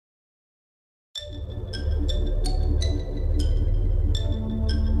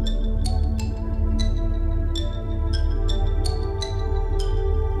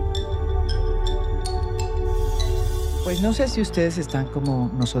Pues no sé si ustedes están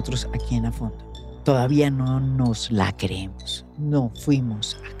como nosotros aquí en A Fondo. Todavía no nos la creemos. No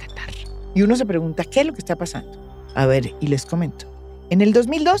fuimos a Catar. Y uno se pregunta, ¿qué es lo que está pasando? A ver, y les comento. En el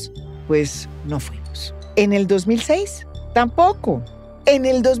 2002, pues no fuimos. En el 2006, tampoco. En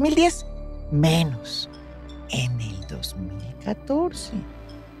el 2010, menos. En el 2014,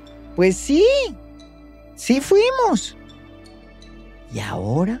 pues sí fuimos. Y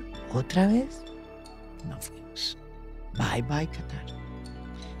ahora, otra vez, no fuimos. Bye, bye, Catar.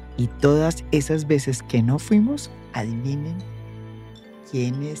 Y todas esas veces que no fuimos, adivinen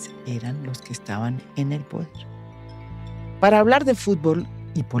quiénes eran los que estaban en el poder. Para hablar de fútbol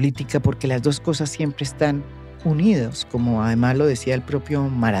y política, porque las dos cosas siempre están unidas, como además lo decía el propio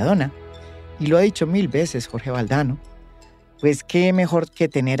Maradona, y lo ha dicho 1000 veces Jorge Valdano, pues qué mejor que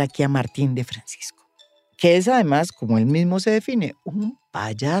tener aquí a Martín de Francisco, que es además, como él mismo se define, un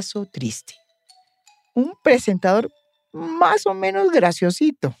payaso triste, un presentador más o menos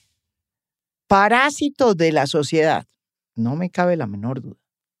graciosito, parásito de la sociedad, no me cabe la menor duda,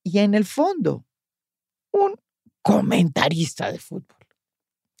 y en el fondo, un comentarista de fútbol,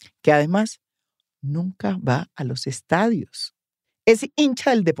 que además nunca va a los estadios, es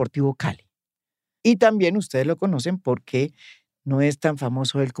hincha del Deportivo Cali. Y también ustedes lo conocen porque no es tan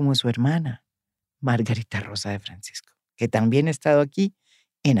famoso él como su hermana, Margarita Rosa de Francisco, que también ha estado aquí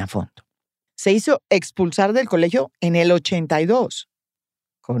en A Fondo. Se hizo expulsar del colegio en el 82,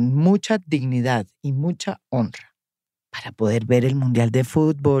 con mucha dignidad y mucha honra, para poder ver el Mundial de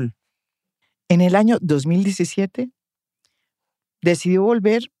Fútbol. En el año 2017, decidió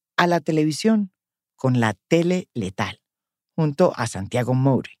volver a la televisión con La Tele Letal, junto a Santiago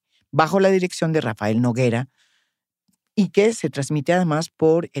Moure, bajo la dirección de Rafael Noguera, y que se transmite además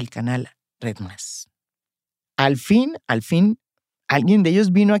por el canal Red Más. Al fin, alguien de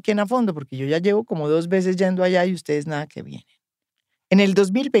ellos vino aquí en A Fondo, porque yo ya llevo como 2 veces yendo allá y ustedes nada que vienen. En el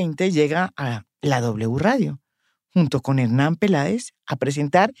 2020 llega a la W Radio, junto con Hernán Peláez, a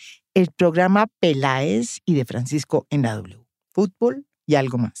presentar el programa Peláez y de Francisco en la W, fútbol y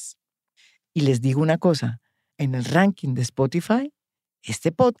algo más. Y les digo una cosa, en el ranking de Spotify,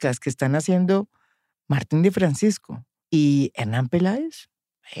 este podcast que están haciendo Martín de Francisco y Hernán Peláez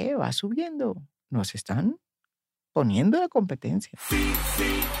va subiendo. Nos están poniendo la competencia. Sí,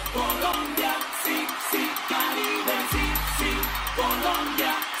 sí, Colombia, sí, sí, Caribe, sí, sí,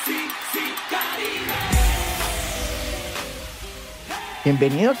 Colombia, sí, sí, Caribe.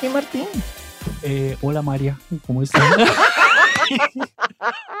 Bienvenido aquí, Martín. Hola María, ¿cómo estás?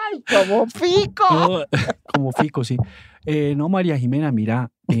 ¡Ay, como Fico! No, como Fico, sí. No, María Jimena,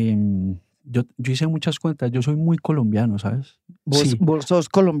 mira, yo hice muchas cuentas, yo soy muy colombiano, ¿sabes? ¿Vos sos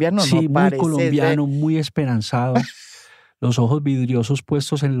colombiano? Sí, no muy pareces, colombiano, muy esperanzado, los ojos vidriosos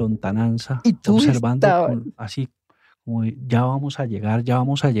puestos en lontananza, ¿Y tú observando así como ya vamos a llegar,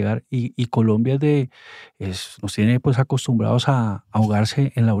 y Colombia nos tiene pues acostumbrados a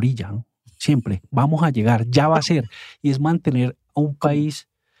ahogarse en la orilla, ¿no? Siempre, vamos a llegar, ya va a ser, y es mantener a un país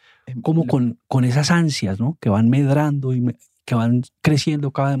como con esas ansias, ¿no? Que van medrando y que van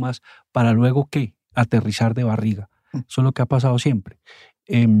creciendo cada vez más para luego, ¿qué? Aterrizar de barriga. Eso es lo que ha pasado siempre.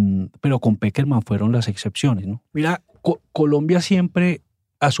 Pero con Peckerman fueron las excepciones, ¿no? Mira, Colombia siempre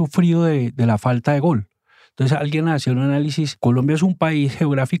ha sufrido de la falta de gol. Entonces alguien hacía un análisis. Colombia es un país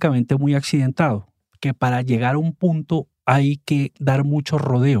geográficamente muy accidentado, que para llegar a un punto hay que dar muchos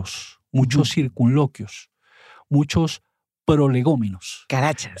rodeos, muchos circunloquios, muchos prolegómenos.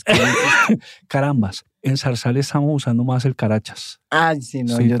 Carachas. Carambas. En Zarzal estamos usando más el carachas. Ay, sí,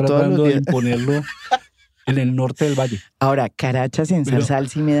 no, Estoy yo todos tratando los de días. imponerlo en el norte del valle. Ahora, carachas en Zarzal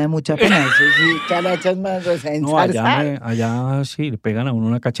sí me da mucha pena. Eso sí, carachas más, o sea, en No, Zarzal. allá sí, le pegan a uno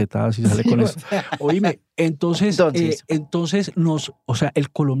una cachetada si sale Sí, con o eso. sea. Oíme, entonces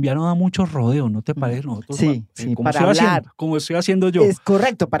el colombiano da muchos rodeos, ¿no te parece? Nosotros, Sí, sí, como para estoy hablar. haciendo, como estoy haciendo yo. Es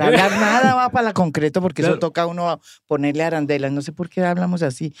correcto, para hablar nada va para la concreto porque Claro. eso toca a uno ponerle arandelas. No sé por qué hablamos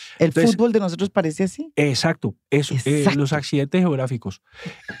así. El Entonces, fútbol de nosotros parece así. Exacto, eso, Exacto. los accidentes geográficos.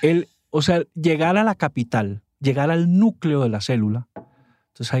 Llegar a la capital, llegar al núcleo de la célula,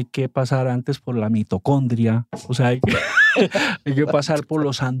 entonces hay que pasar antes por la mitocondria, o sea, hay que pasar por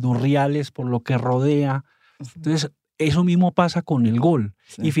los andurriales, por lo que rodea. Entonces, eso mismo pasa con el gol.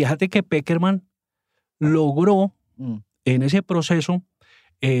 Sí. Y fíjate que Peckerman logró en ese proceso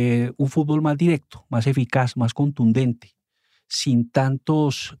un fútbol más directo, más eficaz, más contundente, sin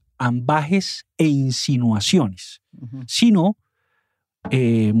tantos ambajes e insinuaciones, sino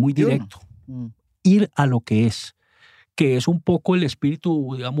muy directo. Ir a lo que es un poco el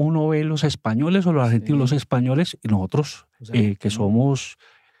espíritu, digamos, uno ve los españoles o los argentinos, los españoles, y nosotros, que somos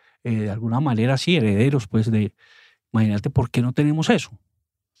de alguna manera, sí, herederos, pues, de imagínate por qué no tenemos eso.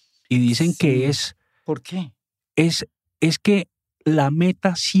 Y dicen que es ¿Por qué? que la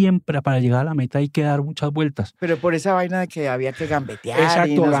meta siempre, para llegar a la meta hay que dar muchas vueltas. Pero por esa vaina de que había que gambetear y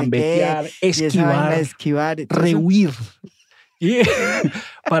Exacto, no gambetear, sé qué, y esa vaina de esquivar, esquivar, todo eso. rehuir y-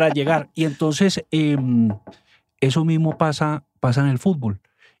 para llegar. Y entonces eso mismo pasa en el fútbol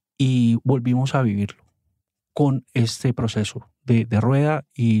y volvimos a vivirlo con este proceso de rueda,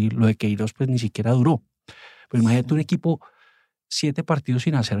 y lo de Queiroz pues ni siquiera duró. Pero imagínate un equipo 7 partidos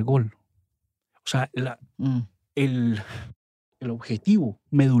sin hacer gol. O sea, Mm. el objetivo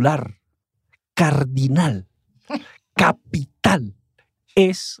medular, cardinal, capital,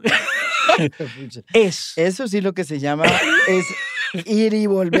 es Eso sí lo que se llama es ir y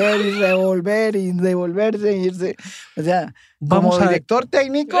volver y revolver y devolverse e irse. O sea, Vamos como a- director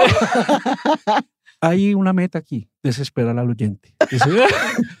técnico, hay una meta aquí: desesperar al oyente.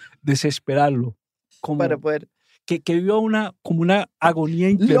 Desesperarlo. Como para poder... que viva como una agonía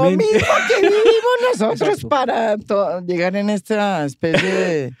Lo inclemente. mismo que vivimos nosotros Exacto. para llegar en esta especie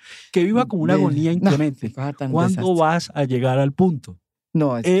de... Que viva como una de- agonía no, inclemente. cosa tan ¿Cuándo desastre. vas a llegar al punto?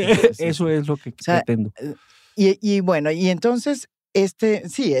 No, es que Eso es lo que sea, pretendo. Y bueno, y entonces,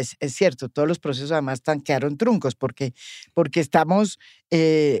 sí, es cierto, todos los procesos además quedaron truncos porque estamos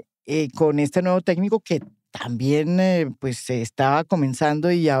con este nuevo técnico que también pues se estaba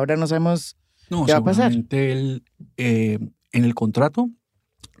comenzando y ahora no sabemos No, qué va a pasar. seguramente él en el contrato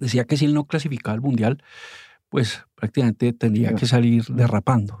decía que si él no clasificaba al Mundial, pues prácticamente tendría que salir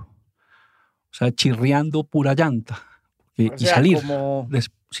derrapando. O sea, chirriando pura llanta. O Y sea, salir. como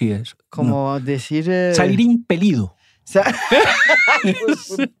Sí, es. como decir... Salir impelido.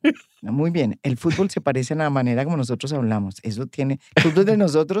 Muy bien, el fútbol se parece a la manera como nosotros hablamos. Eso tiene, el fútbol de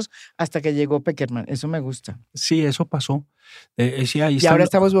nosotros hasta que llegó Peckerman. Eso me gusta. Sí, eso pasó. Sí, ahí Y están ahora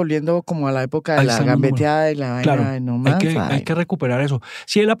estamos volviendo como a la época de ahí la están los números. gambeteada de la vaina Claro, de no hay más. hay que recuperar eso.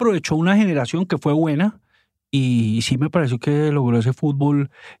 Sí, él aprovechó una generación que fue buena y sí me pareció que logró ese fútbol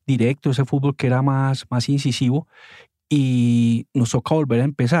directo, ese fútbol que era más incisivo, y nos toca volver a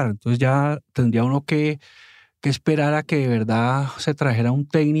empezar. Entonces ya tendría uno que esperar a que de verdad se trajera un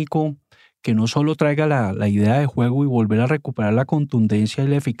técnico que no solo traiga la idea de juego y volver a recuperar la contundencia y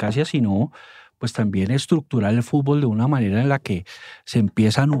la eficacia, sino pues también estructurar el fútbol de una manera en la que se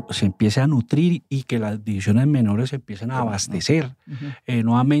empiece a nutrir y que las divisiones menores se empiecen a abastecer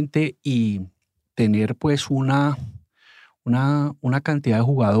nuevamente, y tener pues una cantidad de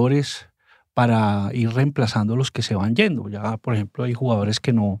jugadores para ir reemplazando los que se van yendo. Ya, por ejemplo, hay jugadores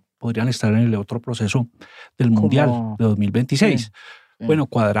que no podrían estar en el otro proceso del Mundial de 2026. Sí. Bueno,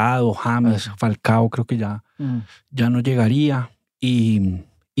 Cuadrado, James, Falcao, creo que ya no llegaría, y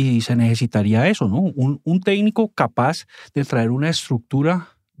se necesitaría eso, ¿no? Un técnico capaz de traer una estructura,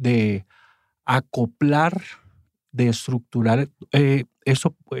 de acoplar, de estructurar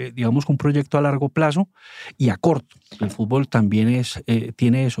esto, digamos, un proyecto a largo plazo y a corto. El fútbol también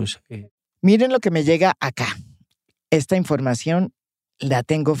tiene eso. Miren lo que me llega acá. Esta información la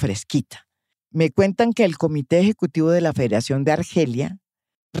tengo fresquita. Me cuentan que el Comité Ejecutivo de la Federación de Argelia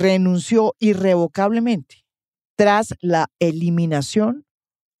renunció irrevocablemente tras la eliminación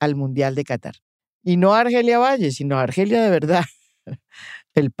al Mundial de Qatar. Y no Argelia Valle, sino Argelia de verdad.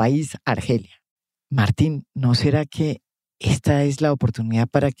 El país Argelia. Martín, ¿no será que esta es la oportunidad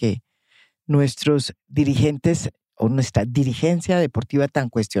para que nuestros dirigentes o nuestra dirigencia deportiva tan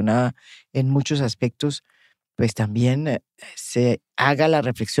cuestionada en muchos aspectos, pues también se haga la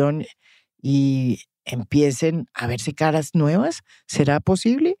reflexión y empiecen a verse caras nuevas? ¿Será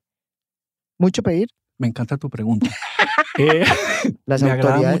posible? ¿Mucho pedir? Me encanta tu pregunta. Las me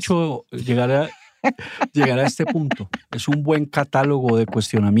agrada autoridades. mucho llegar a este punto. Es un buen catálogo de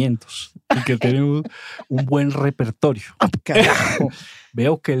cuestionamientos y que tiene un buen repertorio. Carajo.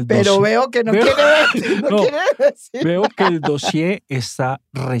 Veo que el Pero dossier- veo que no veo- quiere, No. quiere decir. Veo que el dossier está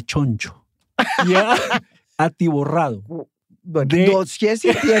rechoncho y atiborrado Bueno, de- dossier sí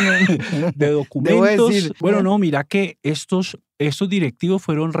tienen. de documentos. Debo decir, Bueno, no, mira que estos directivos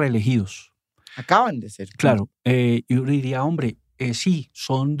fueron reelegidos. Acaban de ser. Claro, y uno diría, hombre, sí,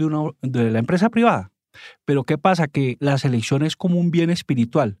 son de la empresa privada, pero ¿qué pasa? Que la selección es como un bien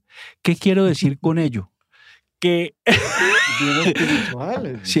espiritual. ¿Qué quiero decir con ello? Que Bien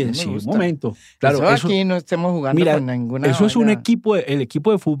espiritual. sí, me un gusta. momento. Claro, Eso aquí no estemos jugando mira, con ninguna. eso es un vaina. equipo, el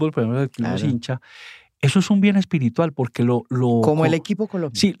equipo de fútbol, por ejemplo, el que uno es Claro. hincha, eso es un bien espiritual porque Como el equipo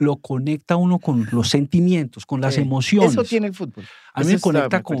colombiano. sí, lo conecta uno con los sentimientos, con las Sí. emociones. Eso tiene el fútbol. A mí Eso me está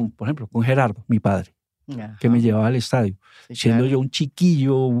conecta de acuerdo. con, por ejemplo, con Gerardo, mi padre, que me Ajá. llevaba al estadio. Sí, Siendo claro. yo un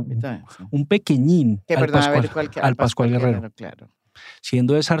chiquillo, Está bien, sí. un pequeñín, Que al perdón, a ver, Pascual Guerrero. Claro.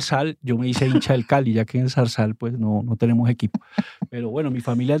 Siendo de Zarzal, yo me hice hincha del Cali, ya que en Zarzal pues no tenemos equipo. Pero bueno, mi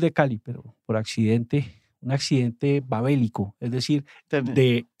familia es de Cali, pero por accidente, un accidente babélico, es decir,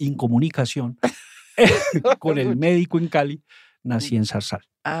 de incomunicación con el médico en Cali, nací en Zarzal.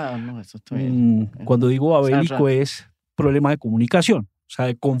 No, eso está bien. Cuando digo babélico es problema de comunicación, o sea,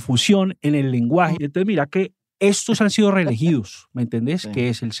 de confusión en el lenguaje. Entonces mira que estos han sido reelegidos, ¿me entendés? Sí. Que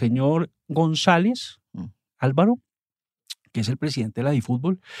es el señor González, Álvaro, que es el presidente de la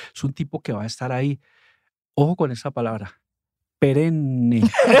DiFútbol. Es un tipo que va a estar ahí, ojo con esta palabra, perenne.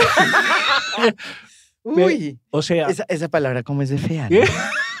 Uy, o sea, esa palabra como es de fea,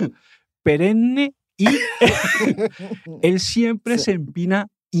 ¿no? perenne y él siempre se empina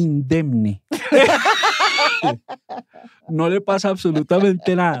indemne. No le pasa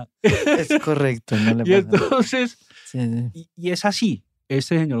absolutamente nada. Es correcto, no le pasa. Y entonces, Sí. y es así,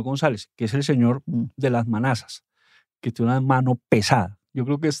 este señor González, que es el señor de las manazas, que tiene una mano pesada. Yo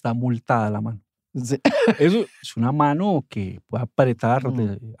creo que está multada la mano. Sí. Eso es una mano que puede apretar,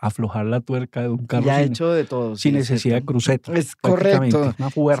 aflojar la tuerca de un carro Ya ha hecho de todo. sin sí, necesidad de cruceta. Es correcto. Una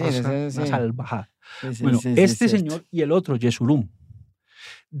fuerza, Sí. una salvajada. Sí, Bueno, sí, este cierto. señor y el otro, Yesurum,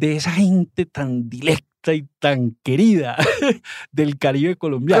 de esa gente tan dilecta y tan querida del Caribe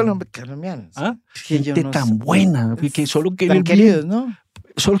colombiano. Colombianos. ¿Ah? Que yo Gente no tan sé. buena, que solo quiere Tan el bien. queridos, ¿no?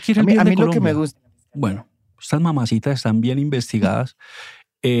 Solo quiere el A mí, bien a de mí lo que me Colombia. gusta. Bueno, estas mamacitas están bien investigadas.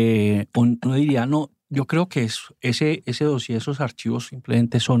 Uno diría, no, yo creo que ese dossier, esos archivos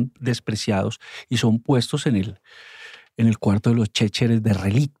simplemente son despreciados y son puestos en el cuarto de los chécheres de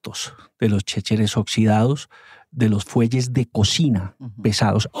relictos, de los chécheres oxidados, de los fuelles de cocina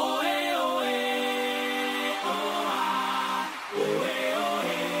pesados.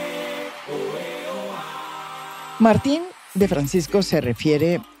 Martín de Francisco se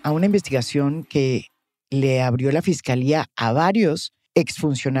refiere a una investigación que le abrió la Fiscalía a varios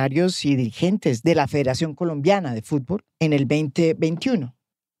exfuncionarios y dirigentes de la Federación Colombiana de Fútbol en el 2021.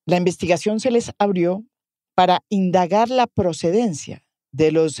 La investigación se les abrió para indagar la procedencia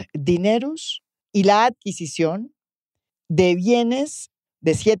de los dineros y la adquisición de bienes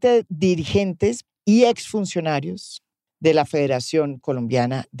de 7 dirigentes y exfuncionarios de la Federación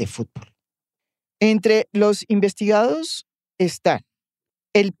Colombiana de Fútbol. Entre los investigados están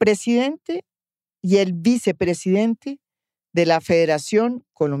el presidente y el vicepresidente de la Federación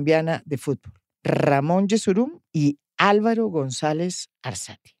Colombiana de Fútbol, Ramón Yesurum y Álvaro González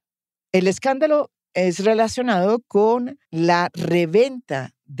Arzate. El escándalo es relacionado con la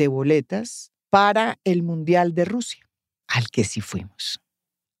reventa de boletas para el Mundial de Rusia, al que sí fuimos.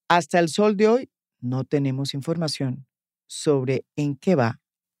 Hasta el sol de hoy no tenemos información sobre en qué va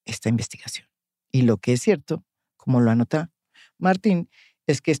esta investigación. Y lo que es cierto, como lo anota Martín,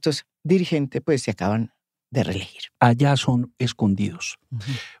 es que estos dirigentes pues se acaban de reelegir. Allá son escondidos.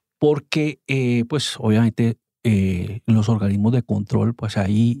 Porque, pues, obviamente, los organismos de control, pues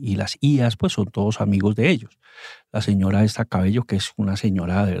ahí, y las IAs, pues son todos amigos de ellos. La señora esta Cabello, que es una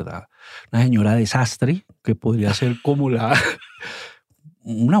señora, de verdad, una señora desastre, que podría ser como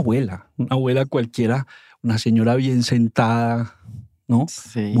una abuela cualquiera, una señora bien sentada, ¿no?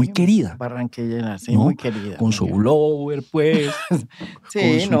 Sí, muy querida. Barranquillera, sí, ¿no? muy querida. Con muy su querida. blower, pues. Sí,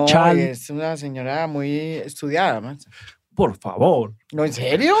 con su no, chal. es una señora muy estudiada. Más. Por favor. No, ¿en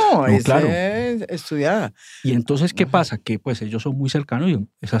serio? Claro. Es estudiada. Y entonces, ¿qué pasa? Que pues ellos son muy cercanos y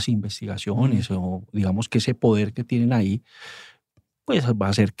esas investigaciones o digamos que ese poder que tienen ahí, pues va a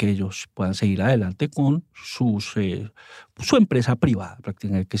hacer que ellos puedan seguir adelante con su empresa privada,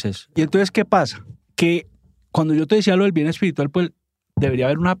 prácticamente, que es eso. Y entonces, ¿qué pasa? Que cuando yo te decía lo del bien espiritual, pues debería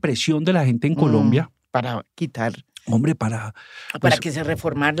haber una presión de la gente en Colombia. Para quitar. Hombre, para que se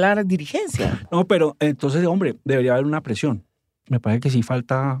reformara la dirigencia. No, pero entonces, hombre, debería haber una presión. Me parece que sí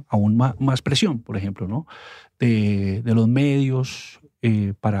falta aún más presión, por ejemplo, ¿no? De los medios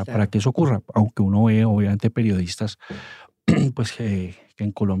para que eso ocurra. Aunque uno ve, obviamente, periodistas pues que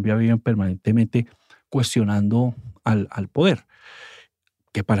en Colombia viven permanentemente cuestionando al poder.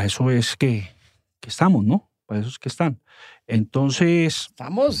 Que para eso es que estamos, ¿no? Para eso es que están. Entonces...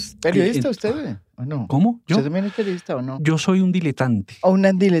 ¿Estamos periodistas ustedes o no? ¿Cómo? ¿Yo? ¿Usted también es periodista o no? Yo soy un diletante. ¿O un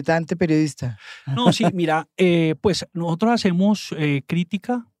diletante periodista? No, sí, mira, pues nosotros hacemos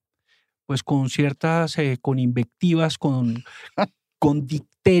crítica pues con ciertas, con invectivas, con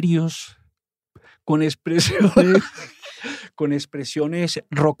dicterios, con expresiones, con expresiones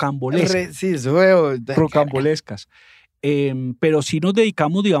rocambolescas. Sí, eso veo. Rocambolescas. Pero sí nos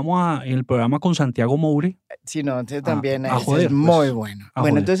dedicamos, digamos, en el programa con Santiago Moure. Sí, no, entonces también a joder, es muy pues, bueno. a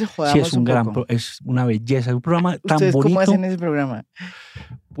Bueno, joder. entonces Sí, jodamos es un gran, poco. es una belleza, es un programa tan ¿Ustedes bonito. cómo hacen ese programa?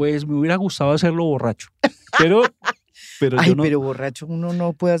 Pues me hubiera gustado hacerlo borracho, pero Pero Ay, yo no, pero borracho uno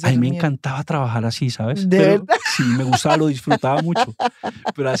no puede hacer a mí me mierda. encantaba trabajar así, ¿sabes? ¿De Pero verdad? sí, me gustaba, lo disfrutaba mucho.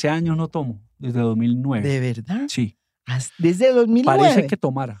 Pero hace años no tomo, desde 2009. ¿De verdad? Sí. Desde Parece 2009. que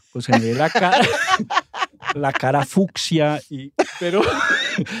tomara, pues se me ve la cara, la cara fucsia, pero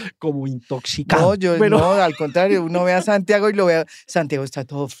como intoxicado. No, yo Pero, no, al contrario, uno ve a Santiago y lo ve, Santiago está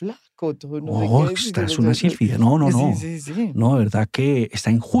todo flaco, todo no sé oh, qué. estás una silfide. No, no, no. Sí. No, de verdad que está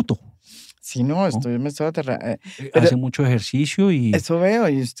enjuto. Sí, no, ¿No? me estoy aterrada. Pero Hace mucho ejercicio y eso veo,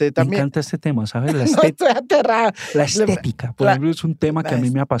 y usted me también. encanta este tema, ¿sabes? No, estoy aterrada. La estética, por La- ejemplo, es un tema que a mí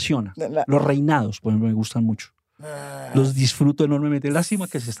me apasiona. la- Los reinados, por ejemplo, me gustan mucho. Los disfruto enormemente. Lástima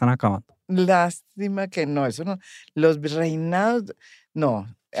que se están acabando. Lástima que no, eso no. Los reinados,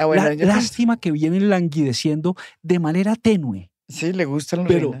 no. Bueno, yo Lástima que vienen languideciendo de manera tenue, sí, le gustan los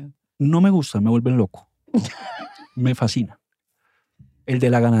pero reinados. no me gustan, me vuelven loco. Me fascina. El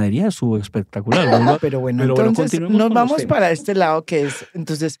de la ganadería estuvo espectacular. Pero bueno, pero bueno, entonces continuemos nos con los vamos temas. para este lado que es,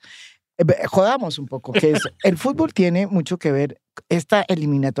 entonces, jodamos un poco, que es, el fútbol tiene mucho que ver, esta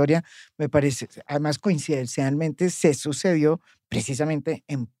eliminatoria, me parece, además coincidencialmente se sucedió precisamente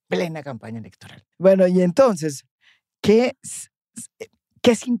en plena campaña electoral. Bueno, y entonces, ¿qué,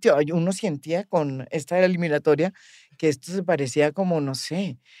 qué sintió? Uno sentía con esta eliminatoria que esto se parecía como, no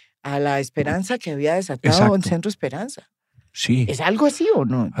sé, a la esperanza que había desatado Exacto. el Centro Esperanza. Sí, ¿Es algo así o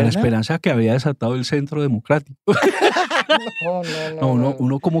no? a la ¿Verdad? esperanza que había desatado el Centro Democrático. No,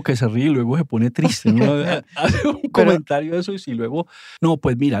 uno como que se ríe y luego se pone triste, ¿no? Hace un comentario de eso y si luego... No,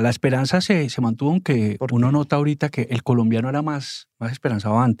 pues mira, la esperanza se mantuvo, aunque ¿Por uno qué? nota ahorita que el colombiano era más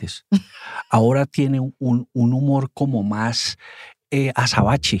esperanzado antes. Ahora tiene un humor como más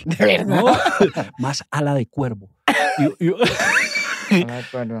azabache, ¿De verdad? ¿no? Más ala de cuervo. Ah,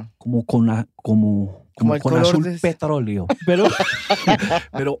 claro. Como con el con color azul de- petróleo.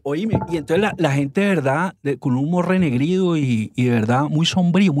 Pero oíme, y entonces la gente de verdad, con un humor renegrido y de verdad muy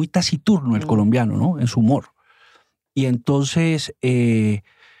sombrío, muy taciturno el colombiano, ¿no? En su humor. Y entonces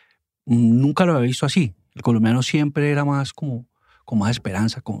nunca lo había visto así. El colombiano siempre era más como con más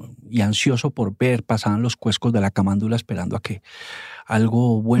esperanza y ansioso por ver, pasaban los cuescos de la camándula esperando a que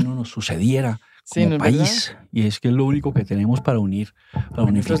algo bueno nos sucediera Sí, como ¿no es país. Y es que es lo único que tenemos para Bueno,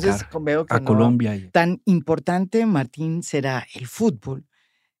 unificar entonces veo que a no Colombia. tan importante, Martín, será el fútbol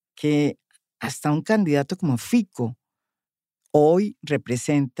que hasta un candidato como Fico hoy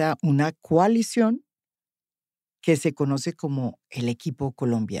representa una coalición que se conoce como el Equipo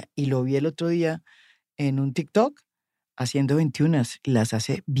Colombia. Y lo vi el otro día en un TikTok haciendo 21 y las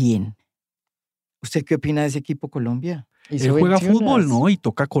hace bien. ¿Usted qué opina de ese Equipo Colombia? Él Hizo juega 21. fútbol, ¿no? Y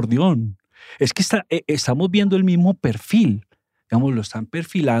toca acordeón. Es que estamos viendo el mismo perfil. Digamos, lo están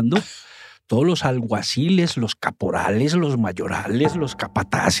perfilando todos los alguaciles, los caporales, los mayorales, los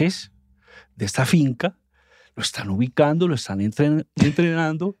capataces de esta finca. Lo están ubicando, lo están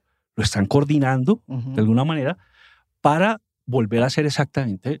entrenando, lo están coordinando Ujú. de alguna manera para volver a hacer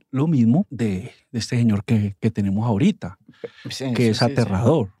exactamente lo mismo de este señor que tenemos ahorita, Sí, que eso es sí, sí.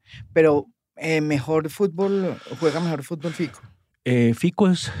 aterrador. Pero mejor fútbol, juega mejor fútbol Fico. Fico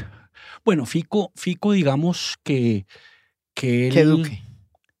es... Bueno, Fico digamos que Que él, Duque.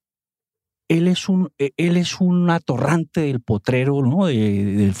 él es un atorrante del potrero, ¿no?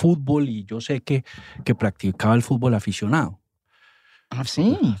 del fútbol, y yo sé que practicaba el fútbol aficionado. Ah,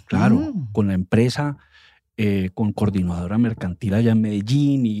 sí. Claro, con la empresa, con coordinadora mercantil allá en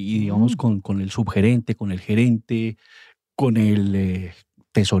Medellín y digamos con el subgerente, con el gerente, con el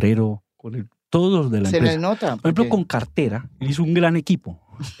tesorero, todos los de la Se empresa. le nota. Por ejemplo, porque- con cartera, él hizo un gran equipo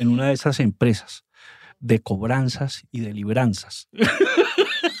en una de esas empresas de cobranzas y de libranzas.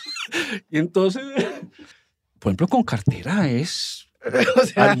 Y entonces, por ejemplo, con cartera es o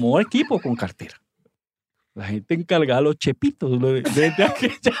sea, armó equipo con cartera. La gente encargada, los chepitos, desde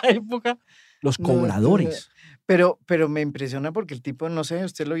aquella época, los no, cobradores. pero me impresiona porque el tipo, no sé,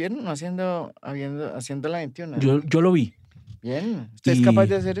 ¿usted lo vieron haciendo la 21? Yo lo vi. Bien. ¿Usted es capaz Y-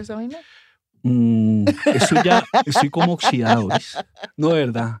 de hacer esa vaina? Estoy como oxidado, ¿ves? No, de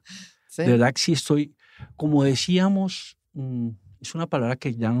verdad. Sí. De verdad que sí estoy, como decíamos, es una palabra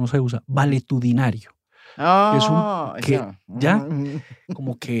que ya no se usa, valetudinario. Ah, que esa. ya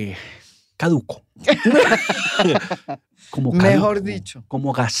como que caduco. Como Mejor caduco, dicho.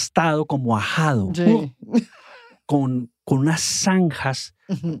 como gastado, como ajado, Sí. con unas zanjas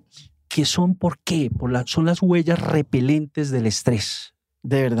que son, ¿por qué? Son las huellas repelentes del estrés,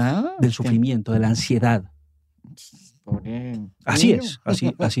 ¿De verdad? del sufrimiento, de la ansiedad. Pobre Así niño. es,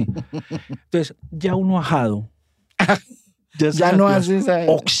 así. Entonces, ya uno ajado, Ya no hace esa...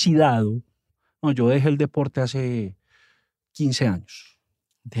 oxidado. No, yo dejé el deporte hace 15 años.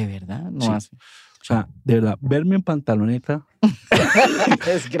 ¿De verdad? No Sí. hace. O sea, de verdad, verme en pantaloneta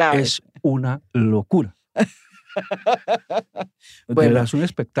Es grave. es una locura. De Bueno, verdad, es un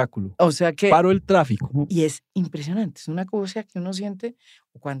espectáculo. o sea que, Paro el tráfico. y es impresionante, es una cosa que uno siente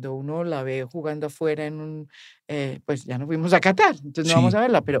cuando uno la ve jugando afuera en un, pues ya no fuimos a Catar, entonces no vamos Sí, a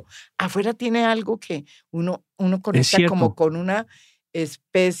verla, pero afuera tiene algo que uno es conecta como cierto. con una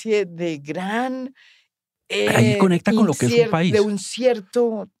especie de gran, Ahí conecta con lo que es un de país. un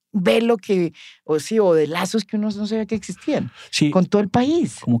cierto velo que, o sí, o de lazos que uno no sabía que existían, Sí, con todo el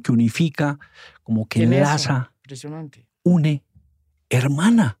país. como que unifica, como que Tiene eso, enlaza, impresionante. une,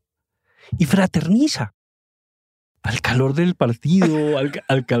 hermana y fraterniza. Al calor del partido,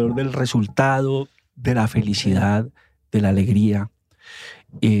 al calor del resultado, de la felicidad, de la alegría,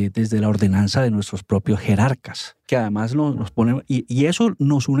 desde la ordenanza de nuestros propios jerarcas, que además nos ponen, y eso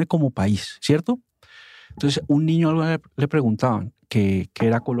nos une como país, ¿cierto? Entonces, un niño algo le preguntaban que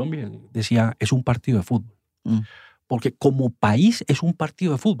era Colombia, y decía, es un partido de fútbol. Mm. Porque como país es un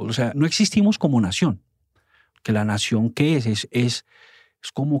partido de fútbol, o sea, no existimos como nación. Que la nación que es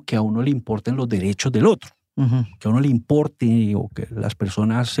como que a uno le importen los derechos del otro, Ujú. que a uno le importe o que las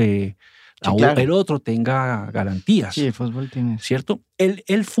personas, claro. el otro tenga garantías, Sí, el fútbol tiene eso. ¿cierto?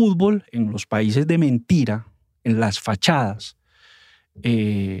 El fútbol en los países de mentira, en las fachadas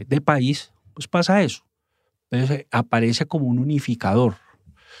de país, pues pasa eso. Entonces aparece como un unificador,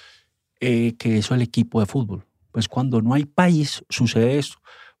 que eso es el equipo de fútbol. Pues cuando no hay país sucede esto,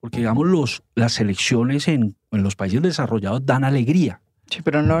 porque digamos las selecciones en los países desarrollados dan alegría, Sí,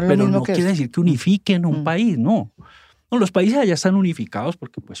 pero no es lo pero mismo no que quiere esto. decir que unifiquen un Mm. país, no. No, los países allá están unificados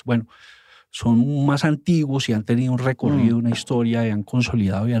porque, pues bueno, son más antiguos y han tenido un recorrido, una historia, y han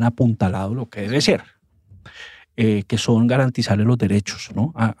consolidado y han apuntalado lo que debe ser, que son garantizarle los derechos,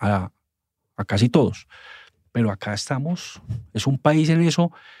 ¿no? A casi todos. Pero acá estamos, es un país en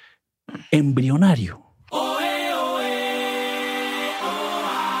eso embrionario.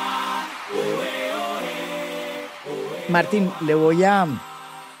 Martín, le voy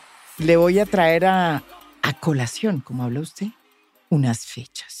a traer a colación, como habla usted, unas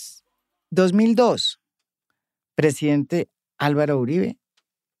fechas. 2002, presidente Álvaro Uribe,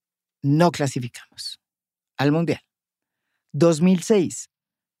 no clasificamos al Mundial. 2006,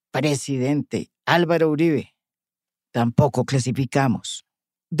 presidente Álvaro Uribe, tampoco clasificamos.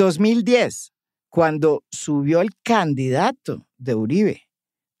 2010, cuando subió el candidato de Uribe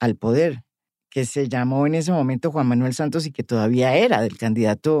al poder, que se llamó en ese momento Juan Manuel Santos y que todavía era del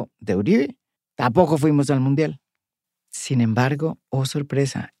candidato de Uribe, tampoco fuimos al Mundial. Sin embargo, oh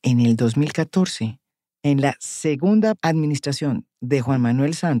sorpresa, en el 2014, en la segunda administración de Juan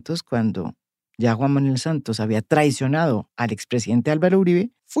Manuel Santos, cuando ya Juan Manuel Santos había traicionado al expresidente Álvaro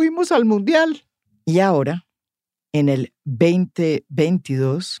Uribe, fuimos al Mundial. Y ahora, en el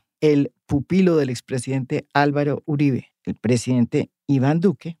 2022, el pupilo del expresidente Álvaro Uribe, el presidente Iván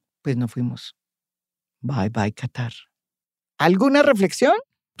Duque, pues no fuimos. Bye, bye, Qatar. ¿Alguna reflexión?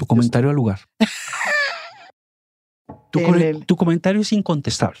 Tu comentario al lugar. Tu comentario es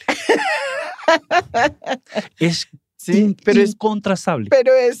incontestable. Es Sí, pero es incontrastable.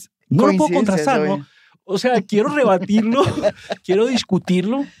 Pero es no lo puedo coincidencia, contrastar, eso ¿no? O sea, quiero rebatirlo, quiero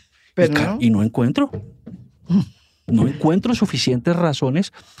discutirlo, Pero no. y no encuentro. No encuentro suficientes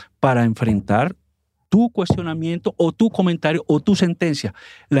razones para enfrentar tu cuestionamiento o tu comentario o tu sentencia.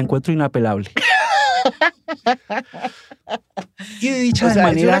 La encuentro inapelable. Y dicha de es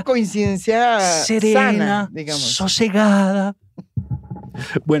manera una coincidencia serena, sana, digamos. sosegada.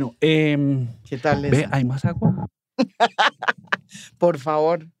 Bueno, ¿Qué tal ve, eso? ¿hay más agua? Por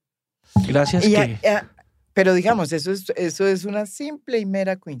favor. Gracias. Pero digamos, eso es una simple y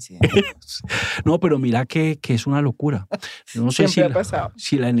mera coincidencia. No, pero mira que es una locura. Yo no sé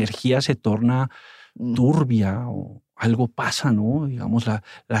si la energía se torna turbia o algo pasa, ¿no? Digamos,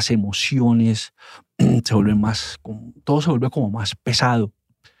 las emociones se vuelven más, todo se vuelve como más pesado,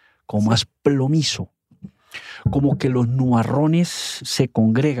 como más plomizo, como que los nubarrones se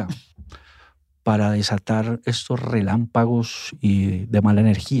congregan para desatar estos relámpagos de mala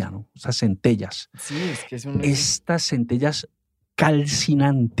energía, ¿no? Esas centellas. Sí, es que estas centellas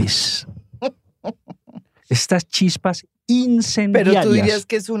calcinantes. Estas chispas incendiarias. Pero tú dirías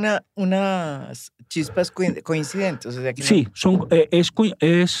que es unas chispas coincidentes. O sea, que sí,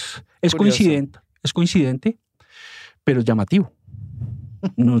 es coincidente, pero es llamativo.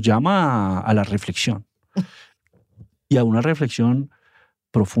 Nos llama a la reflexión. Y a una reflexión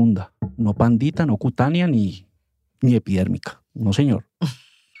profunda, no pandita, no cutánea, ni epidérmica. No, señor.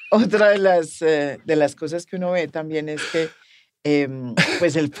 Otra de las cosas que uno ve también es que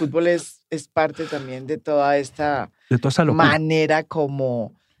pues el fútbol es parte también de toda esta locura. Manera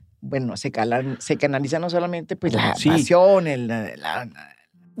como bueno, se canaliza no solamente pues la Sí. pasión,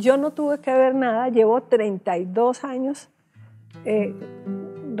 Yo no tuve que ver nada, llevo 32 años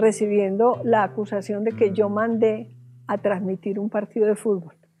recibiendo la acusación de que yo mandé a transmitir un partido de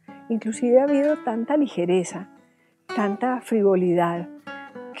fútbol. Inclusive ha habido tanta ligereza, tanta frivolidad,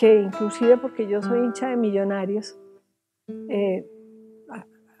 que inclusive porque yo soy hincha de Millonarios,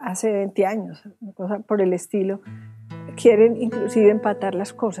 hace 20 años, una cosa por el estilo, quieren inclusive empatar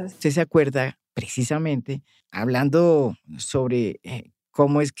las cosas. Usted se acuerda precisamente, hablando sobre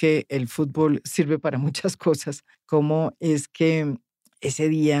cómo es que el fútbol sirve para muchas cosas, cómo es que ese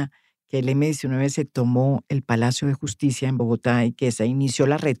día que el M-19 se tomó el Palacio de Justicia en Bogotá y que se inició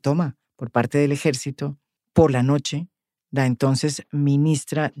la retoma por parte del ejército, por la noche, la entonces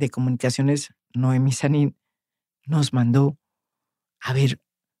ministra de Comunicaciones, Noemí Sanín, nos mandó a ver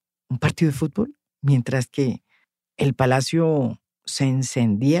un partido de fútbol mientras que el palacio se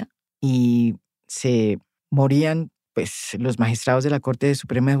encendía y se morían pues, los magistrados de la Corte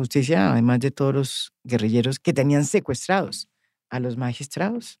Suprema de Justicia, además de todos los guerrilleros que tenían secuestrados a los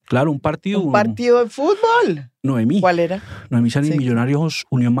magistrados. Claro, un partido de fútbol. Noemí. ¿Cuál era? Noemí Sanín, Sí. Millonarios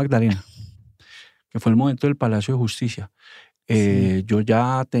Unión Magdalena, que fue el momento del Palacio de Justicia. Sí. Yo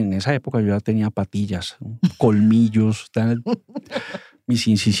ya, en esa época, yo ya tenía patillas, colmillos, mis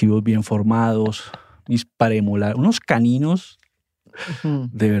incisivos bien formados, mis premolares, unos caninos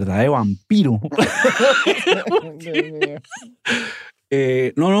de verdad de vampiro.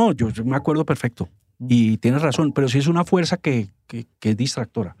 No, yo me acuerdo perfecto. Y tienes razón, pero sí es una fuerza que es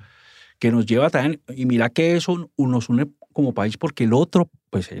distractora, que nos lleva también, y mira que eso nos une como país, porque el otro,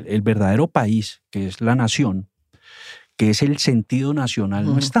 pues el verdadero país, que es la nación, que es el sentido nacional,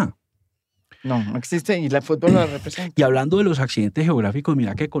 no está. No existe y el fútbol lo representa. Y hablando de los accidentes geográficos,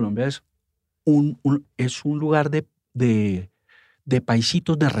 mira que Colombia es un lugar de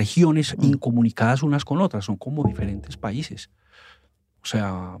paisitos, de regiones incomunicadas unas con otras, son como diferentes países. O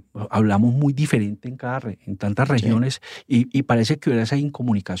sea, hablamos muy diferente en tantas regiones, sí. y parece que hubiera esa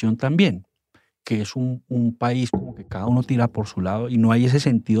incomunicación también, que es un país como que cada uno tira por su lado y no hay ese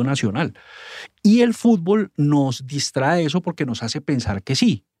sentido nacional. Y el fútbol nos distrae eso porque nos hace pensar que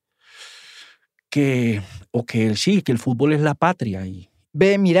sí, que el fútbol es la patria.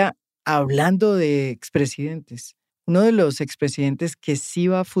 Ve, mira, hablando de expresidentes, uno de los expresidentes que sí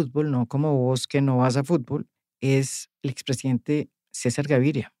va a fútbol, no como vos que no vas a fútbol, es el expresidente César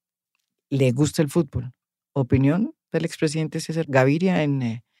Gaviria. ¿Le gusta el fútbol? ¿Opinión del expresidente César Gaviria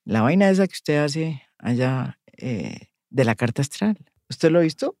en la vaina esa que usted hace allá de la carta astral? ¿Usted lo ha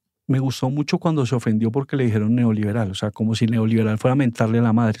visto? Me gustó mucho cuando se ofendió porque le dijeron neoliberal. O sea, como si neoliberal fuera a mentarle a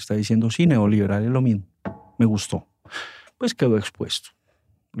la madre. Está diciendo, sí, neoliberal es lo mismo. Me gustó. Pues quedó expuesto.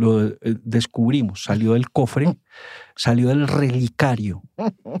 Lo descubrimos. Salió del cofre, salió del relicario,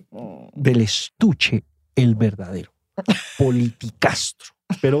 del estuche, el verdadero. Politicastro.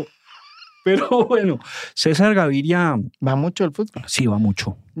 Pero bueno, César Gaviria... ¿Va mucho al fútbol? Sí, va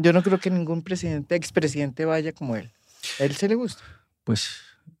mucho. Yo no creo que ningún expresidente vaya como él. ¿A él se le gusta? Pues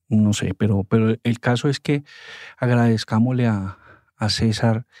no sé, pero el caso es que agradezcámosle a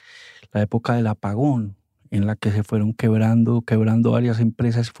César la época del apagón, en la que se fueron quebrando varias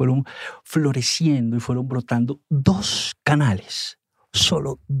empresas, fueron floreciendo y fueron brotando 2 canales,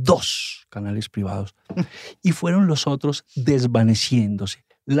 solo 2 canales privados, y fueron los otros desvaneciéndose,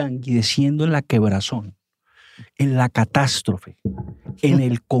 languideciendo en la quebrazón, en la catástrofe, en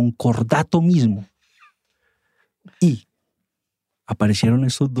el concordato mismo. Y aparecieron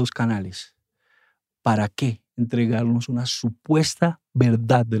estos 2 canales. ¿Para qué? Entregarnos una supuesta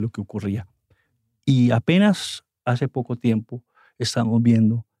verdad de lo que ocurría. Y apenas hace poco tiempo estamos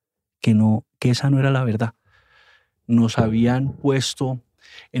viendo que esa no era la verdad. Nos habían puesto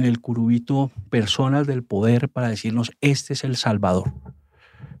en el curubito personas del poder para decirnos, este es el Salvador,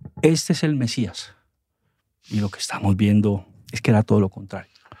 este es el Mesías. Y lo que estamos viendo es que era todo lo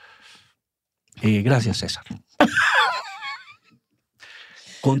contrario. Gracias, César.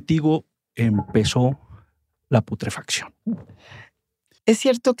 Contigo empezó la putrefacción. Es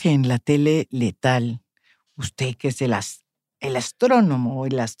cierto que en la tele letal, usted que es el astrónomo,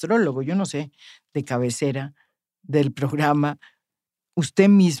 el astrólogo, yo no sé, de cabecera del programa, usted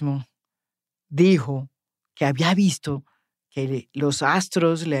mismo dijo que había visto que los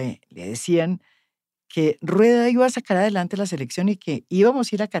astros le decían que Rueda iba a sacar adelante la selección y que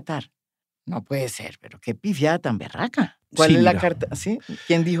íbamos a ir a Catar. No puede ser, pero qué pifiada tan berraca. ¿Cuál es la carta? ¿Sí?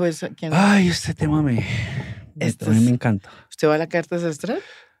 ¿Quién dijo eso? Ay, este tema a mí me encanta. ¿Usted va a la carta astral?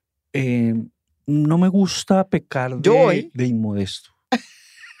 No me gusta pecar de inmodesto.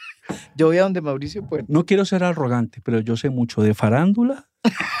 Yo voy a donde Mauricio Puerto. No quiero ser arrogante, pero yo sé mucho de farándula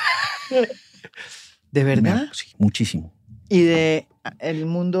 ¿De verdad? Sí, muchísimo. Y de el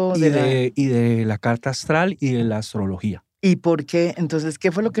mundo Y de la carta astral y de la astrología. ¿Y por qué? Entonces,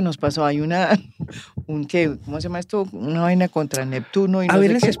 ¿qué fue lo que nos pasó? Hay ¿cómo se llama esto? Una vaina contra Neptuno y no A ver,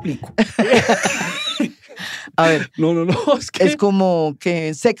 sé les qué. explico. A ver, No, es como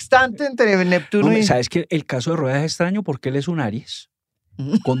que sextante entre Neptuno y... ¿Sabes que el caso de Rueda es extraño? Porque él es un Aries,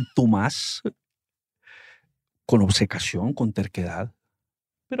 contumaz, con obcecación, con terquedad,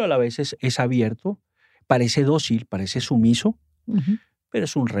 pero a la vez es abierto, parece dócil, parece sumiso, Ujú. pero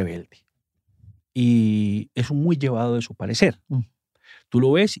es un rebelde. Y es muy llevado de su parecer. Tú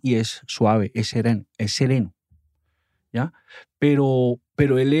lo ves y es suave, es sereno, ¿ya? Pero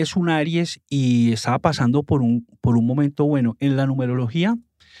él es un Aries y estaba pasando por un momento bueno. En la numerología,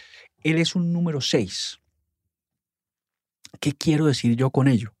 él es un número 6. ¿Qué quiero decir yo con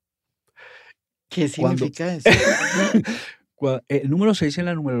ello? ¿Qué significa eso? El número 6 en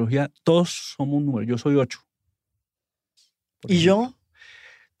la numerología, todos somos un número. Yo soy 8. ¿Y yo?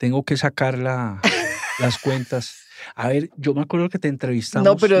 Tengo que sacar las cuentas. A ver, yo me acuerdo que te entrevistamos.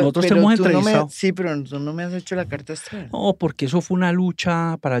 No, pero nosotros te hemos tú entrevistado. sí, pero tú no me has hecho la carta astral. No, porque eso fue una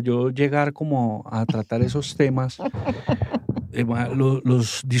lucha para yo llegar como a tratar esos temas.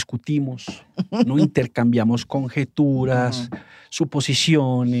 Los discutimos, ¿no? Intercambiamos conjeturas,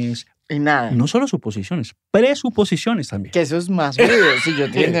 suposiciones. Y nada. No solo suposiciones, presuposiciones también. Que eso es más ruido, si yo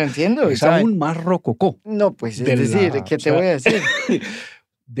entiendo. Es aún más rococó. No, pues es decir, ¿qué te voy a decir?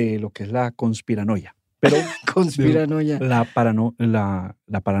 De lo que es la conspiranoia. Pero conspiranoia. La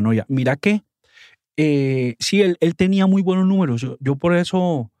paranoia. Mira que sí, él tenía muy buenos números. Yo por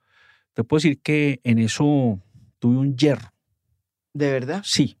eso te puedo decir que en eso tuve un hierro. ¿De verdad?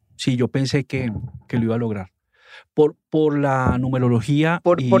 Sí, yo pensé que lo iba a lograr. Por la numerología.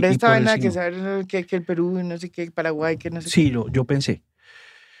 Por esta vaina el que signo. saber que el Perú, no sé qué, Paraguay, que no sé Sí, qué. yo pensé.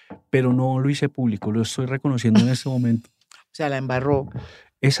 Pero no lo hice público, lo estoy reconociendo en este momento. O sea, la embarró.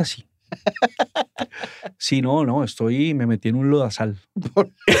 Es así. Sí, no, me metí en un lodazal.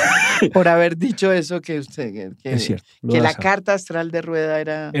 Por haber dicho eso que usted... Que, Es cierto. que la carta astral de Rueda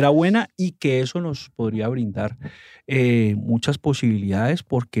era buena y que eso nos podría brindar muchas posibilidades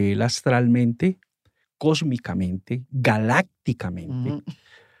porque él astralmente, cósmicamente, galácticamente,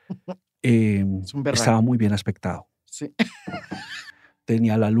 es un berraco. estaba muy bien aspectado. Sí.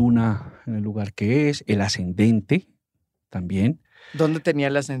 Tenía la luna en el lugar que es, el ascendente también. ¿Dónde tenía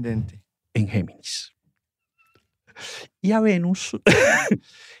el ascendente? En Géminis. Y a Venus,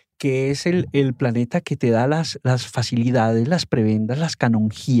 que es el planeta que te da las facilidades, las prebendas, las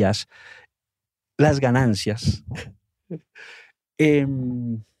canonjías, las ganancias,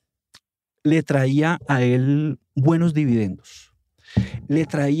 le traía a él buenos dividendos. Le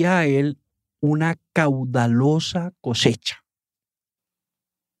traía a él una caudalosa cosecha.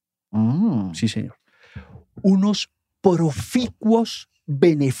 Sí, señor. Unos proficuos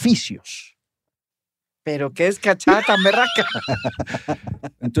beneficios. Pero qué descachada tan berraca.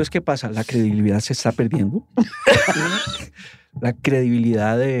 Entonces, ¿qué pasa? La credibilidad se está perdiendo. La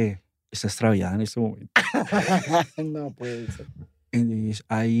credibilidad está extraviada en este momento. No puede ser.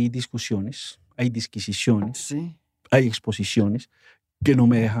 Hay discusiones, hay disquisiciones, Sí. hay exposiciones que no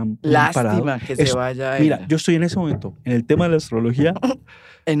me dejan bien parado. Lástima que se vaya. Mira, yo estoy en ese momento, en el tema de la astrología,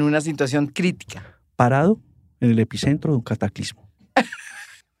 en una situación crítica. parado en el epicentro de un cataclismo.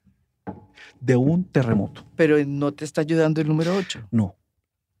 De un terremoto. Pero no te está ayudando el número 8. No.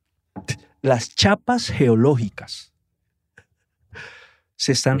 Las chapas geológicas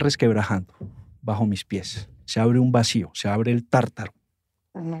se están resquebrajando bajo mis pies. Se abre un vacío, se abre el tártaro.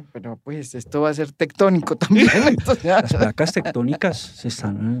 No, pero pues esto va a ser tectónico también. Las placas tectónicas se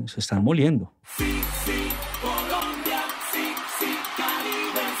están moliendo. Sí, sí, Colombia, sí, sí,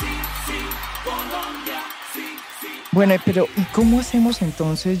 Caribe, sí, sí, Colombia, sí, sí. Bueno, pero ¿y cómo hacemos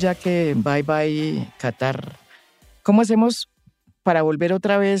entonces, ya que bye bye Qatar? ¿Cómo hacemos para volver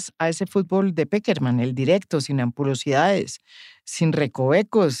otra vez a ese fútbol de Peckerman, el directo, sin ampulosidades, sin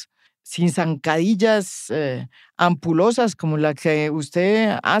recovecos, sin zancadillas ampulosas como la que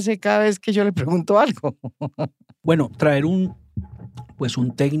usted hace cada vez que yo le pregunto algo? Bueno, traer un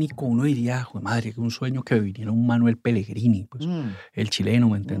técnico, uno diría, joder, madre, que un sueño que viniera un Manuel Pellegrini, pues, el chileno,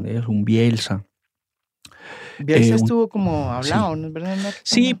 ¿me entendés? Un Bielsa. Bielsa estuvo como hablado, ¿no es verdad?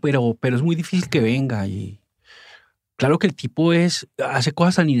 Sí, pero es muy difícil que venga. Y claro que el tipo hace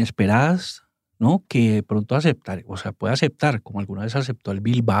cosas tan inesperadas, ¿no? Que de pronto puede aceptar, como alguna vez aceptó el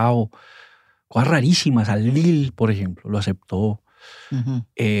Bilbao, cosas rarísimas, al Lille, por ejemplo, lo aceptó.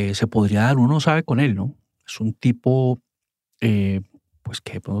 Se podría dar, uno no sabe con él, ¿no? Es un tipo pues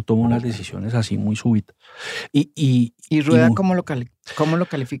que de pronto toma unas decisiones así muy súbitas. ¿Y Rueda cómo lo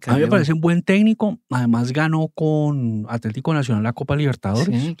califica? A mí me parece un buen técnico. Además ganó con Atlético Nacional la Copa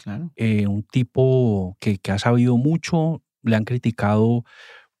Libertadores. Sí, claro. Un tipo que ha sabido mucho. Le han criticado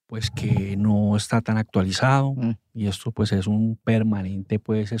pues que no está tan actualizado. Y esto pues es un permanente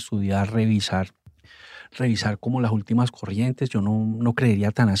pues estudiar, revisar como las últimas corrientes. Yo no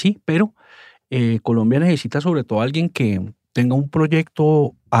creería tan así, pero Colombia necesita sobre todo alguien que tenga un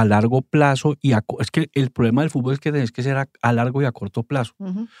proyecto a largo plazo es que el problema del fútbol es que tenés que ser a largo y a corto plazo.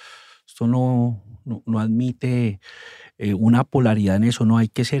 Esto no admite una polaridad en eso, no hay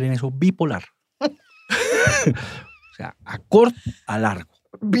que ser en eso bipolar. O sea, a corto, a largo.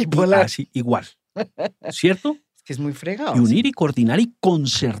 Bipolar. Así, igual. ¿Cierto? Es que es muy fregado. Y unir y coordinar y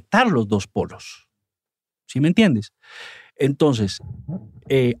concertar los dos polos. ¿Sí me entiendes? Entonces,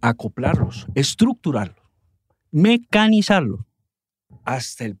 acoplarlos, estructurarlos, mecanizarlos,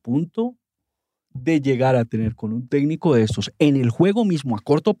 hasta el punto de llegar a tener con un técnico de estos en el juego mismo a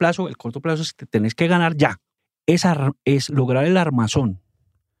corto plazo. El corto plazo es que tenés que ganar ya. Es lograr el armazón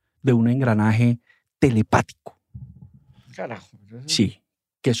de un engranaje telepático. Carajo. Sí,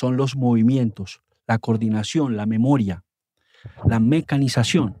 que son los movimientos, la coordinación, la memoria, la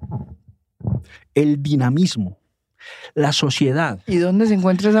mecanización, el dinamismo, la sociedad. ¿Y dónde se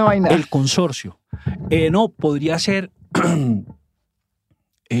encuentra esa vaina? El consorcio. No, podría ser...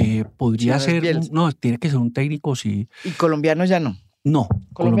 podría ser... No, tiene que ser un técnico, sí. ¿Y colombiano ya no? No.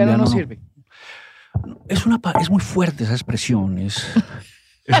 Colombiano no sirve. Es muy fuerte esa expresión, es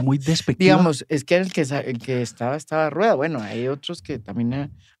muy despectiva. Digamos, es que el que estaba Rueda. Bueno, hay otros que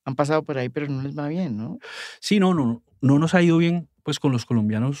también han pasado por ahí, pero no les va bien, ¿no? Sí, no nos ha ido bien pues con los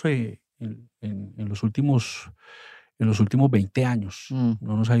colombianos en los últimos 20 años.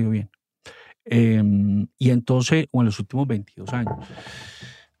 No nos ha ido bien. Y entonces, o en los últimos 22 años.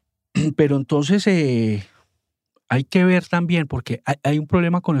 Pero entonces hay que ver también, porque hay un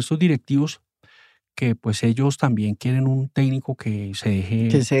problema con estos directivos, que pues ellos también quieren un técnico que se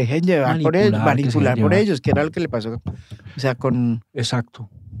deje llevar por ellos, manipular por ellos, que era lo que le pasó. O sea, Exacto.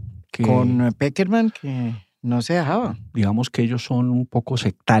 Con Peckerman, que no se dejaba. Digamos que ellos son un poco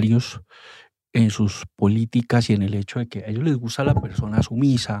sectarios en sus políticas y en el hecho de que a ellos les gusta la persona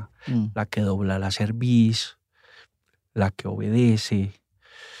sumisa, la que dobla la cerviz, la que obedece.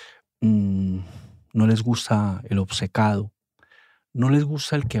 No les gusta el obcecado, no les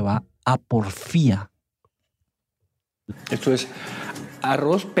gusta el que va a porfía. Esto es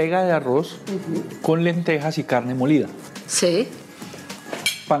arroz, pega de arroz con lentejas y carne molida. Sí.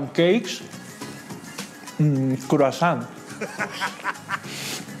 Pancakes, croissant,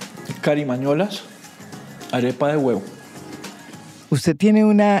 carimañolas, arepa de huevo. Usted tiene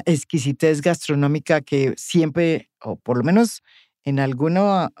una exquisitez gastronómica que siempre, o por lo menos en algún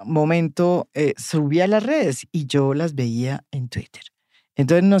momento, subía a las redes y yo las veía en Twitter.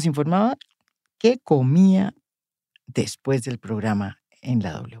 Entonces nos informaba qué comía después del programa en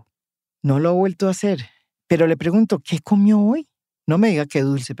la W. No lo he vuelto a hacer, pero le pregunto, ¿qué comió hoy? No me diga que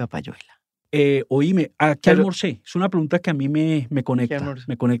dulce papayuela. Oíme, ¿a qué almorcé? Es una pregunta que a mí me conecta.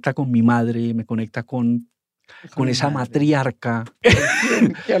 Me conecta con mi madre, me conecta con esa matriarca.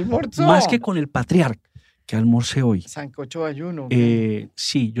 ¿Qué almorzó? Más que con el patriarca. ¿Qué almorcé hoy? Sancocho ayuno.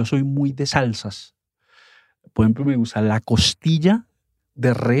 Sí, yo soy muy de salsas. Por ejemplo, me gusta la costilla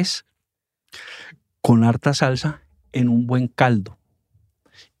de res con harta salsa en un buen caldo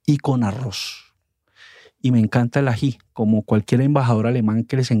y con arroz. Y me encanta el ají, como cualquier embajador alemán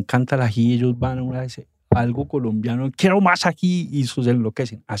que les encanta el ají, ellos van a una vez algo colombiano, quiero más ají, y se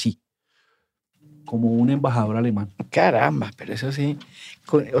enloquecen, así, como un embajador alemán. Caramba, pero eso sí,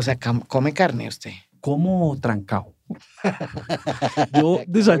 o sea, ¿come carne usted? Como trancado. Yo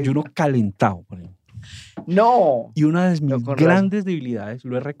desayuno calentado, por ejemplo. No. Y una de mis grandes debilidades,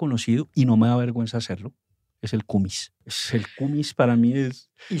 lo he reconocido y no me da vergüenza hacerlo, es el kumis. El kumis para mí es...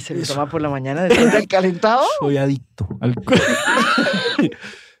 ¿Y se lo toma por la mañana después del calentado? Soy adicto al kumis.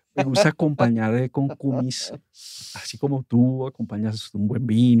 Me gusta acompañar con kumis, así como tú acompañas un buen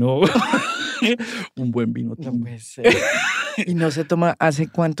vino. Un buen vino. No puede ser. ¿Y no se toma hace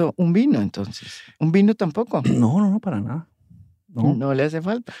cuánto un vino entonces? ¿Un vino tampoco? No, para nada. No le hace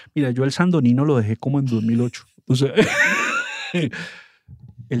falta. Mira, yo el Sandonino lo dejé como en 2008. O sea,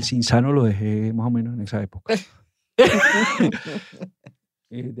 el Cinzano lo dejé más o menos en esa época.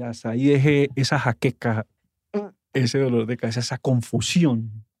 Hasta ahí dejé esa jaqueca, ese dolor de cabeza, esa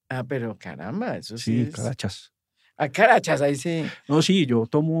confusión. Ah, pero caramba, eso sí. Sí, es... carachas. Ah, carachas, ahí sí. No, sí, yo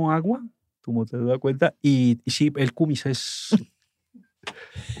tomo agua, como te das cuenta, y sí, el kumis es...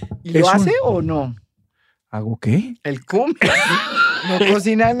 ¿Y lo hace o no? ¿Hago qué? El kumis. No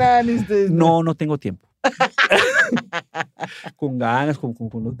cocina nada ni ustedes. No tengo tiempo. Con ganas, con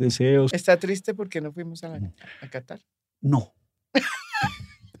los deseos. ¿Está triste porque no fuimos a Catar? No.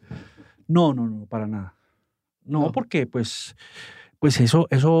 No, para nada. No, porque pues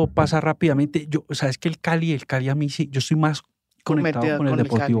eso pasa rápidamente. Sabes que el Cali a mí sí, yo estoy más conectado con el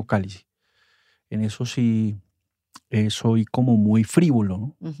Deportivo Cali. Sí. En eso sí soy como muy frívolo,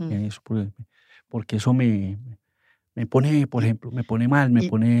 ¿no? Uh-huh. En eso, porque eso me pone, por ejemplo, me pone mal,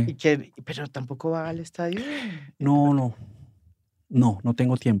 pero tampoco va al estadio. No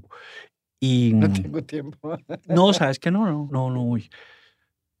tengo tiempo. Y no tengo tiempo. No, sabes que no voy.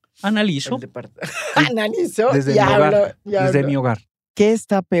 Analizo. Analizo desde mi hogar. ¿Qué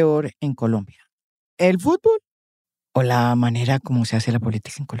está peor en Colombia? ¿El fútbol o la manera como se hace la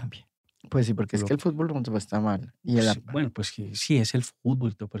política en Colombia? Pues sí, porque es que el fútbol no está mal. Bueno, pues que sí es el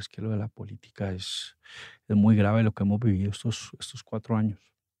fútbol, pero es que lo de la política es muy grave lo que hemos vivido estos 4 años.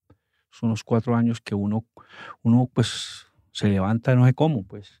 Son unos 4 años que uno pues se levanta, no sé cómo,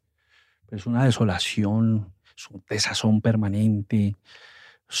 pues es una desolación, es un desazón permanente,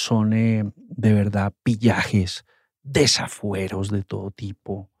 son de verdad pillajes, desafueros de todo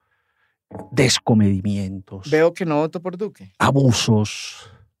tipo, descomedimientos. Veo que no voto por Duque. Abusos.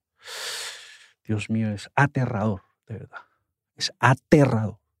 Dios mío, es aterrador, de verdad. Es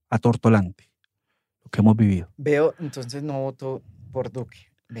aterrador, atortolante lo que hemos vivido. Veo, entonces no voto por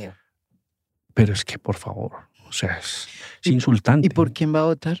Duque. Veo. Pero es que, por favor, o sea, es insultante. ¿Y por quién va a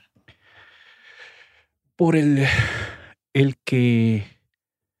votar? Por el que...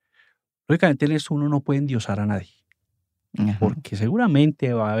 Lógicamente en esto uno no puede endiosar a nadie. Ajá. Porque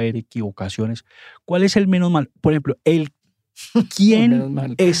seguramente va a haber equivocaciones. ¿Cuál es el menos mal? Por ejemplo,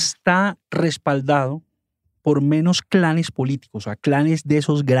 ¿quién está respaldado por menos clanes políticos? O sea, clanes de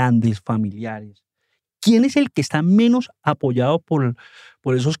esos grandes familiares. ¿Quién es el que está menos apoyado por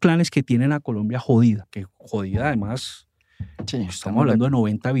esos clanes que tienen a Colombia jodida? Que jodida además, sí, estamos hablando de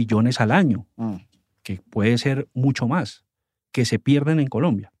 90 billones al año, que puede ser mucho más, que se pierden en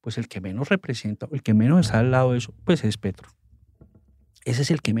Colombia. Pues el que menos representa, el que menos está al lado de eso, pues es Petro. Ese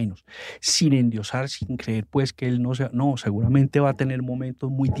es el que menos. Sin endiosar, sin creer pues que él no sea... No, seguramente va a tener momentos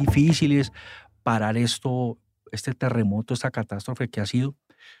muy difíciles. Parar este terremoto, esta catástrofe que ha sido,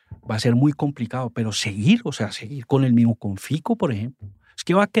 va a ser muy complicado, pero seguir con el mismo, con Fico, por ejemplo. Es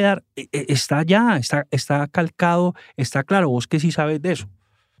que va a quedar, está calcado, está claro, vos que sí sabes de eso.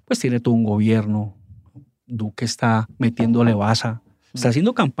 Pues tiene todo un gobierno, Duque está metiéndole baza, está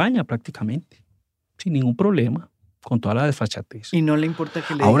haciendo campaña prácticamente, sin ningún problema, con toda la desfachatez. ¿Y no le importa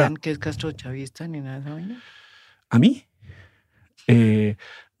que le digan que es castrochavista ni nada de esa vaina? ¿A mí?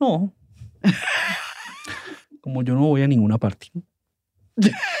 No. Como yo no voy a ninguna parte.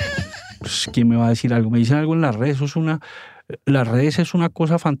 Pues, ¿quién me va a decir algo? Me dicen algo en las redes. Las redes es una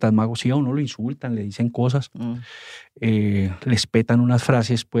cosa fantasmagórica. A uno lo insultan, le dicen cosas. Les petan unas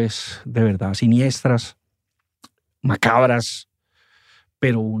frases, pues, de verdad, siniestras, macabras.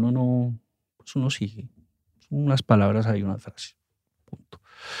 Pero uno no, pues uno sigue. Son unas palabras ahí, unas frases. Punto.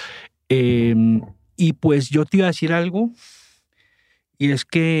 Y pues yo te iba a decir algo. Y es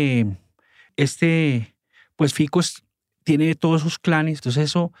que pues Fico tiene todos esos clanes, entonces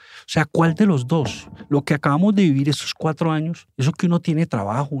eso, o sea, ¿cuál de los dos? Lo que acabamos de vivir estos 4 años, eso que uno tiene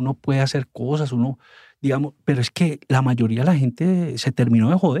trabajo, uno puede hacer cosas, uno, digamos, pero es que la mayoría de la gente se terminó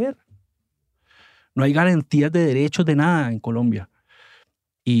de joder. No hay garantías de derechos de nada en Colombia.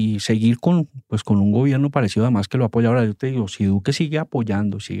 Y seguir con un gobierno parecido, además que lo apoya ahora, yo te digo, si Duque sigue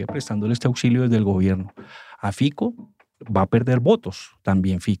apoyando, sigue prestándole este auxilio desde el gobierno a Fico, va a perder votos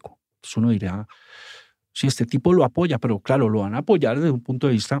también Fico. Entonces uno dirá, si este tipo lo apoya, pero claro, lo van a apoyar desde un punto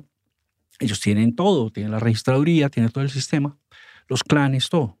de vista, ellos tienen todo, tienen la registraduría, tienen todo el sistema, los clanes,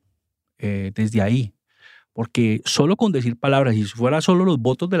 todo, desde ahí. Porque solo con decir palabras, y si fuera solo los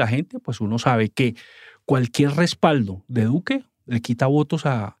votos de la gente, pues uno sabe que cualquier respaldo de Duque le quita votos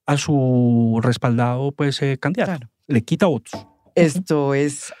a su respaldado pues, candidato. Claro. Le quita votos. Esto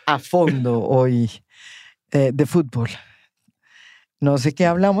es A Fondo hoy de fútbol. No sé qué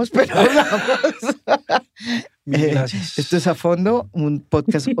hablamos, pero hablamos. Gracias. Esto es A Fondo, un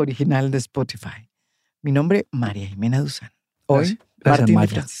podcast original de Spotify. Mi nombre, María Jimena Duzán. Hoy, Gracias, Martín de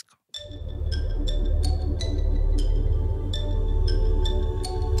Francisco.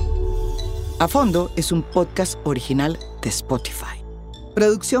 A Fondo es un podcast original de Spotify.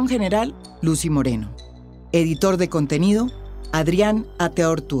 Producción general, Lucy Moreno. Editor de contenido, Adrián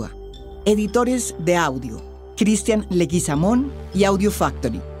Ateortúa. Editores de audio, Cristian Leguizamón y Audio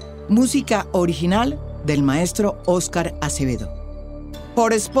Factory. Música original del maestro Óscar Acevedo.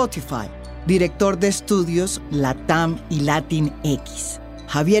 Por Spotify, Director de estudios LATAM y Latin X,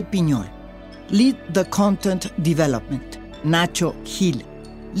 Javier Piñol. Lead the Content Development, Nacho Gil.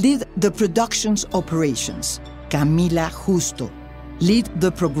 Lead the Productions Operations, Camila Justo. Lead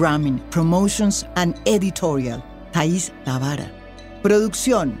the Programming, Promotions and Editorial, Thais Tavara.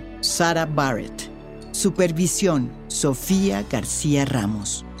 Producción, Sara Barrett. Supervisión, Sofía García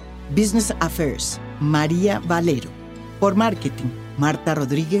Ramos. Business Affairs, María Valero. Por Marketing, Marta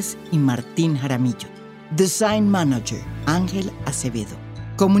Rodríguez y Martín Jaramillo. Design Manager, Ángel Acevedo.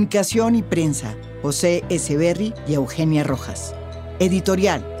 Comunicación y prensa, José Echeverry y Eugenia Rojas.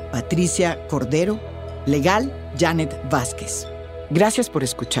 Editorial, Patricia Cordero. Legal, Janet Vázquez. Gracias por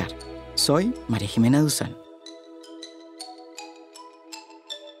escuchar. Soy María Jimena Duzán.